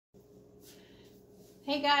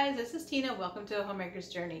Hey guys, this is Tina. Welcome to A Homemaker's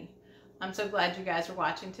Journey. I'm so glad you guys are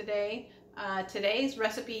watching today. Today's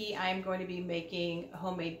recipe, I'm going to be making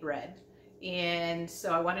homemade bread. And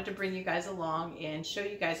so I wanted to bring you guys along and show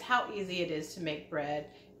you guys how easy it is to make bread.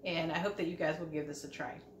 And I hope that you guys will give this a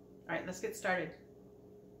try. All right, let's get started.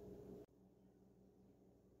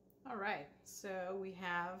 All right, so we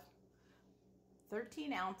have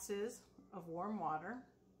 13 ounces of warm water.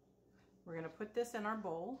 We're going to put this in our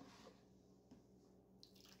bowl.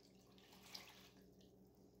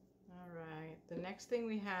 All right, the next thing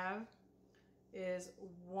we have is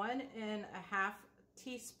 1.5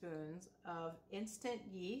 teaspoons of instant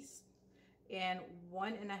yeast and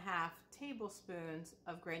 1.5 tablespoons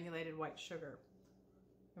of granulated white sugar.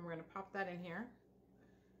 And we're going to pop that in here.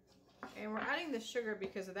 And we're adding the sugar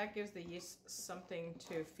because that gives the yeast something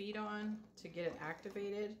to feed on to get it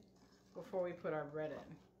activated before we put our bread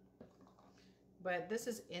in. But this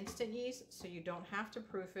is instant yeast, so you don't have to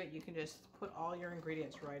proof it. You can just put all your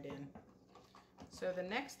ingredients right in. So the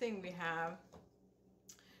next thing we have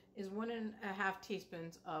is 1.5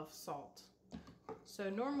 teaspoons of salt. So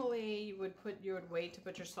normally you would wait to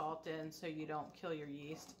put your salt in so you don't kill your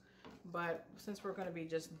yeast. But since we're going to be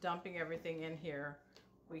just dumping everything in here,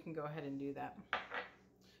 we can go ahead and do that.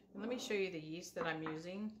 And let me show you the yeast that I'm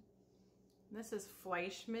using. This is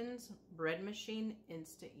Fleischmann's bread machine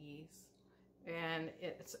instant yeast. And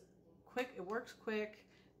it's quick, it works quick.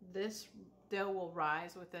 This dough will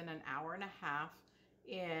rise within an hour and a half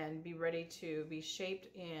and be ready to be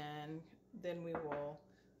shaped, and then we will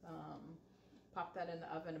pop that in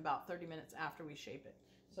the oven about 30 minutes after we shape it.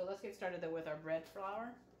 So let's get started though with our bread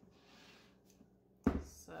flour.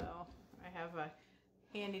 So I have a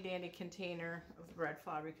handy dandy container of bread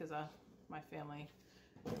flour because my family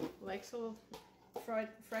likes a little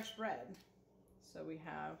fresh bread. So we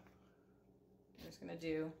have, I'm just going to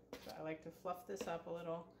do, so I like to fluff this up a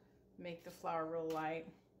little, make the flour real light.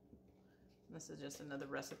 This is just another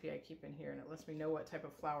recipe I keep in here, and it lets me know what type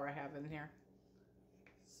of flour I have in here.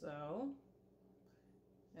 So,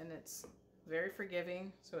 and it's very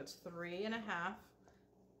forgiving, so it's 3.5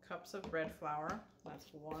 cups of bread flour. That's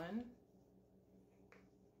 1,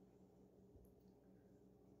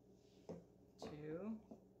 2,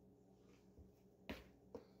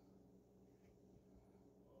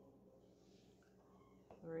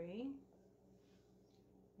 3,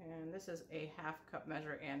 and this is a 1/2 cup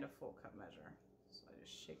measure and a full cup measure. So I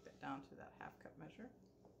just shake that down to that 1/2 cup measure.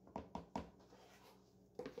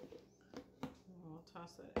 And we'll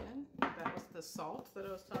toss that in. That was the salt that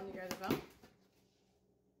I was telling you guys about.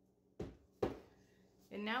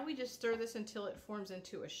 And now we just stir this until it forms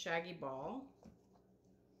into a shaggy ball,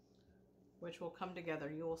 which will come together,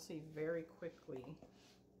 you will see, very quickly.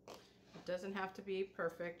 It doesn't have to be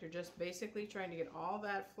perfect. You're just basically trying to get all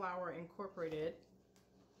that flour incorporated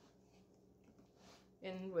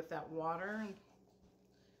in with that water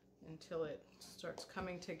until it starts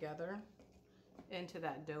coming together into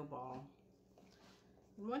that dough ball.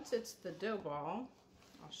 And once it's the dough ball,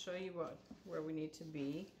 I'll show you where we need to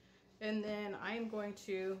be. And then I'm going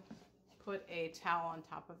to put a towel on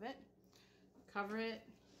top of it, cover it,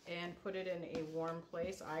 and put it in a warm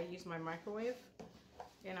place. I use my microwave,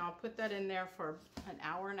 and I'll put that in there for an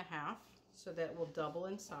hour and a half so that it will double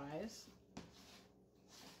in size.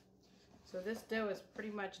 So this dough is pretty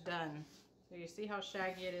much done. So you see how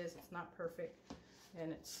shaggy it is. It's not perfect,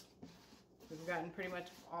 and we've gotten pretty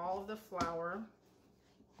much all of the flour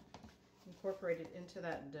incorporated into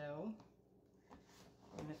that dough.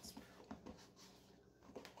 And it's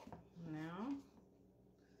now,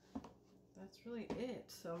 that's really it.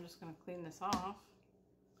 So I'm just going to clean this off.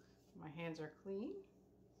 My hands are clean.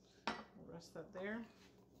 I'll rest that there.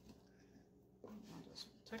 I'll just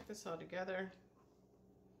tuck this all together.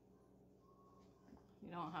 You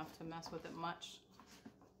don't have to mess with it much,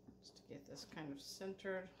 just to get this kind of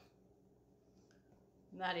centered.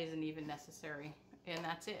 That isn't even necessary, and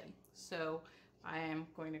that's it. So I am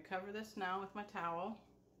going to cover this now with my towel,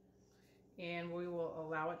 and we will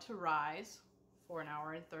allow it to rise for an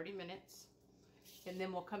hour and 30 minutes. And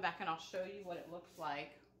then we'll come back and I'll show you what it looks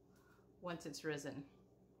like once it's risen.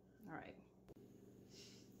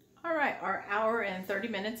 All right, our hour and 30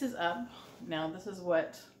 minutes is up. Now this is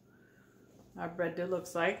what our bread dough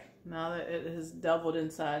looks like. Now that it has doubled in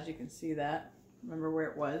size, you can see that. Remember where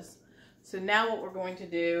it was. So now what we're going to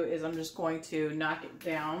do is I'm just going to knock it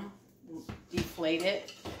down, deflate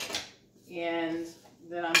it, and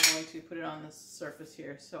then I'm going to put it on the surface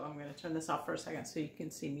here. So I'm going to turn this off for a second so you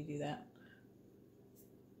can see me do that.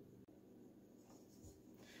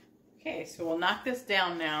 Okay, so we'll knock this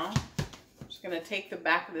down now. I'm just going to take the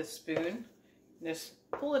back of this spoon Just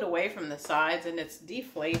pull it away from the sides, and it's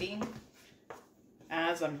deflating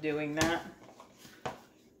as I'm doing that.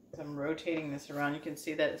 As I'm rotating this around, you can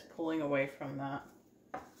see that it's pulling away from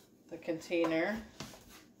the container.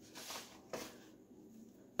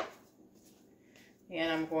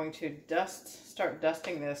 And I'm going to start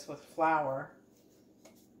dusting this with flour.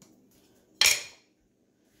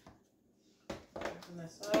 Open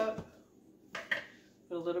this up,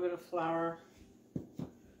 put a little bit of flour,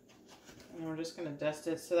 and we're just going to dust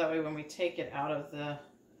it so that way when we take it out of the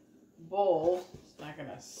bowl, it's not going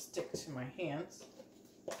to stick to my hands.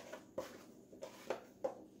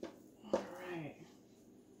 All right.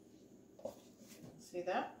 See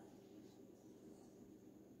that?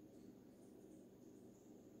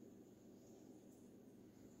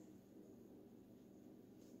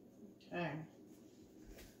 Okay.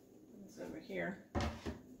 It's over here.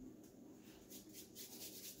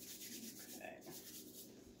 Okay.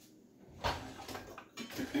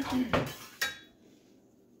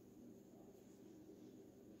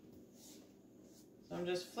 So I'm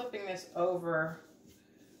just flipping this over.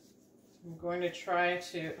 I'm going to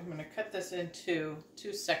cut this into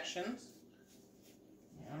 2 sections.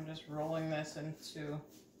 I'm just rolling this into,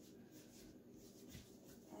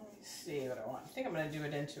 let me see what I want. I think I'm going to do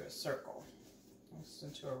it into a circle, just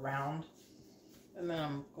into a round. And then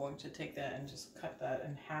I'm going to take that and just cut that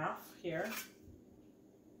in half here.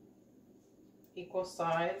 Equal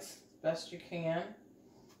sides, best you can.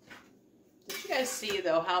 Did you guys see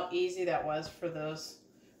though how easy that was for this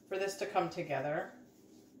to come together?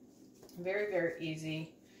 Very, very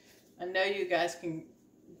easy. I know you guys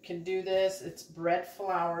can do this. It's bread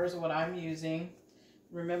flour is what I'm using.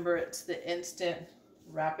 Remember, it's the instant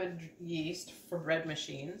rapid yeast for bread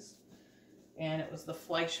machines, and it was the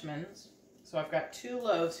Fleischmann's. So I've got 2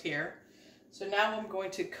 loaves here. So now I'm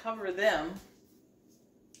going to cover them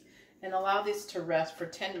and allow these to rest for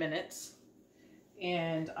 10 minutes.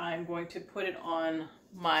 And I'm going to put it on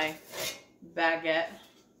my baguette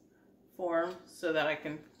form so that I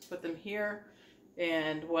can put them here.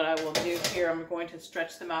 And what I will do here, I'm going to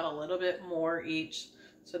stretch them out a little bit more each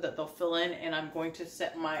so that they'll fill in. And I'm going to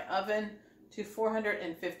set my oven to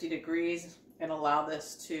 450 degrees and allow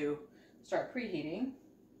this to start preheating.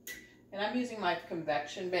 And I'm using my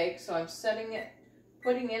convection bake, so I'm setting it,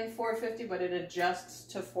 putting in 450, but it adjusts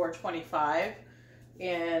to 425.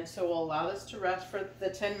 And so we'll allow this to rest for the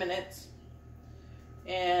 10 minutes.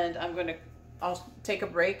 And I'll take a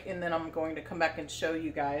break, and then I'm going to come back and show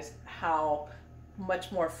you guys how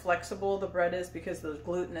much more flexible the bread is, because the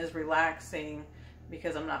gluten is relaxing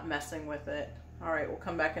because I'm not messing with it. All right, we'll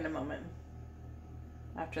come back in a moment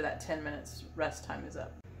after that 10 minutes rest time is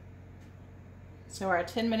up. So our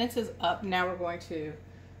 10 minutes is up. Now we're going to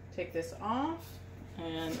take this off,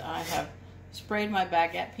 and I have sprayed my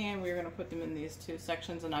baguette pan. We're going to put them in these 2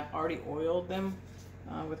 sections, and I've already oiled them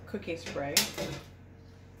with cooking spray.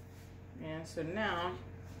 And so now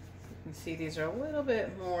you can see these are a little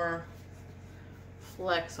bit more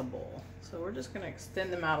flexible. So we're just going to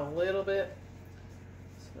extend them out a little bit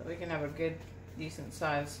so that we can have a good, decent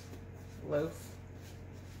sized loaf.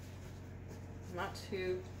 Not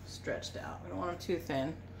too stretched out. We don't want them too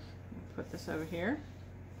thin. Put this over here.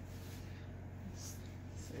 Let's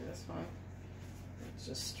see this one. It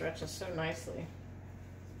just stretches so nicely.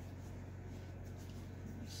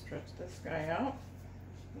 Stretch this guy out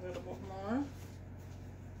a little bit more.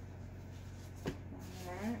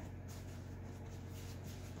 Alright.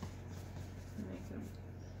 Make them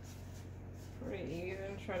pretty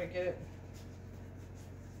even. Try to get it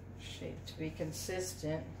shaped to be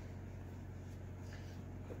consistent.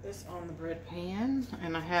 Put this on the bread pan,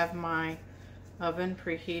 and I have my oven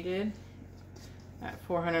preheated at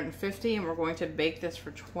 450, and we're going to bake this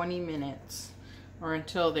for 20 minutes or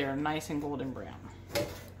until they're nice and golden brown.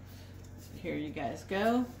 Here you guys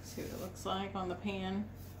go. See what it looks like on the pan.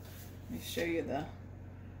 Let me show you the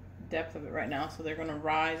depth of it right now. So they're going to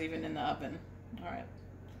rise even in the oven. All right.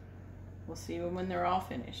 We'll see when they're all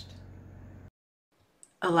finished.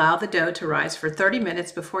 Allow the dough to rise for 30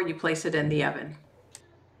 minutes before you place it in the oven.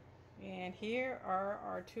 And here are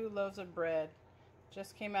our 2 loaves of bread.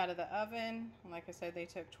 Just came out of the oven. Like I said, they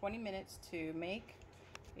took 20 minutes to make,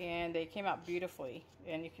 and they came out beautifully.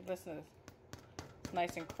 And you can listen to this.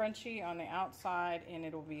 Nice and crunchy on the outside, and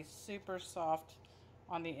it'll be super soft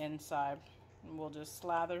on the inside. And we'll just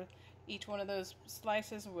slather each one of those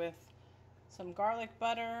slices with some garlic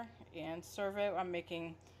butter and serve it. I'm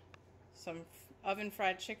making some oven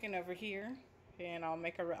fried chicken over here, and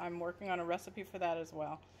I'm working on a recipe for that as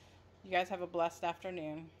well. You guys have a blessed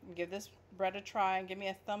afternoon. Give this bread a try and give me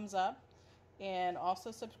a thumbs up, and also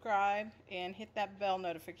subscribe and hit that bell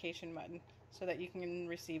notification button. so that you can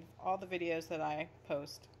receive all the videos that I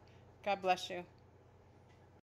post. God bless you.